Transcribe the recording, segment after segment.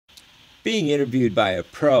Being interviewed by a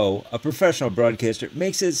professional broadcaster,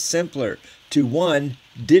 makes it simpler to, one,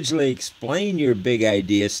 digitally explain your big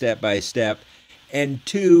idea step by step, and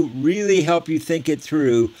two, really help you think it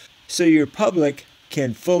through so your public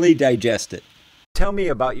can fully digest it. Tell me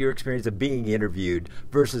about your experience of being interviewed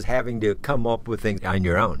versus having to come up with things on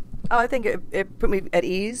your own. Oh, I think it put me at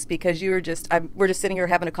ease because we're just sitting here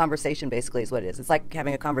having a conversation, basically, is what it is. It's like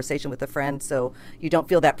having a conversation with a friend, so you don't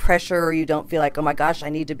feel that pressure, or you don't feel like, oh my gosh, I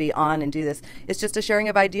need to be on and do this. It's just a sharing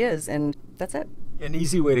of ideas, and that's it. An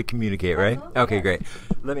easy way to communicate, right? Absolutely. Okay, great.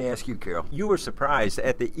 Let me ask you, Carol. You were surprised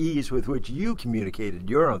at the ease with which you communicated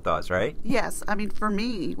your own thoughts, right? Yes. I mean, for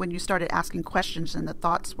me, when you started asking questions and the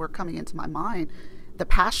thoughts were coming into my mind, the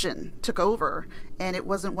passion took over, and it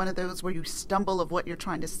wasn't one of those where you stumble of what you're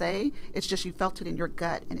trying to say. It's just you felt it in your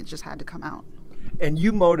gut, and it just had to come out. And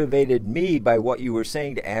you motivated me by what you were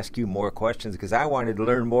saying to ask you more questions because I wanted to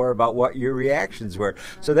learn more about what your reactions were.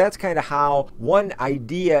 So that's kind of how one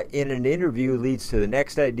idea in an interview leads to the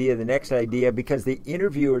next idea, because the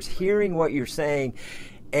interviewer's hearing what you're saying.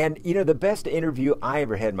 And, you know, the best interview I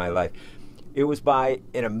ever had in my life, it was by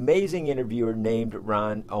an amazing interviewer named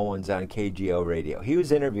Ron Owens on KGO Radio. He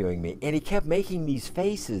was interviewing me, and he kept making these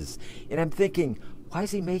faces. And I'm thinking, why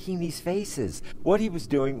is he making these faces? What he was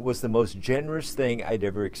doing was the most generous thing I'd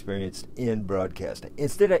ever experienced in broadcasting.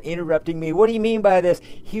 Instead of interrupting me, what do you mean by this?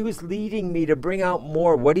 He was leading me to bring out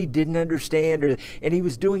more what he didn't understand, and he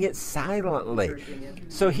was doing it silently.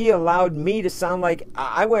 So he allowed me to sound like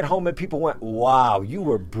I went home and people went, wow, you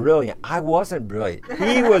were brilliant. I wasn't brilliant.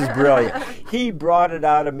 He was brilliant. He brought it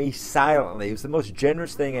out of me silently. It was the most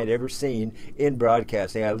generous thing I'd ever seen in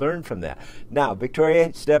broadcasting. I learned from that. Now,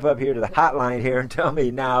 Victoria, step up here to the hotline here and tell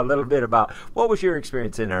me now a little bit about what was your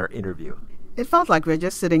experience in our interview. It felt like we were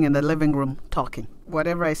just sitting in the living room talking.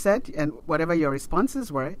 Whatever I said and whatever your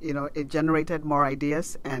responses were, you know, it generated more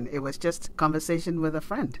ideas, and it was just conversation with a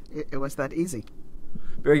friend. It was that easy.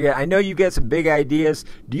 Very good. I know you've got some big ideas.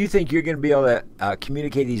 Do you think you're going to be able to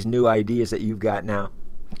communicate these new ideas that you've got now?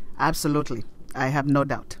 Absolutely. I have no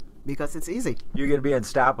doubt. Because it's easy. You're going to be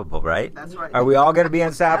unstoppable, right? That's right. Are we all going to be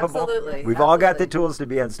unstoppable? Absolutely. We've all got the tools to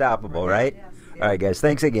be unstoppable, right? Yes. All right, guys.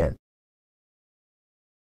 Thanks again.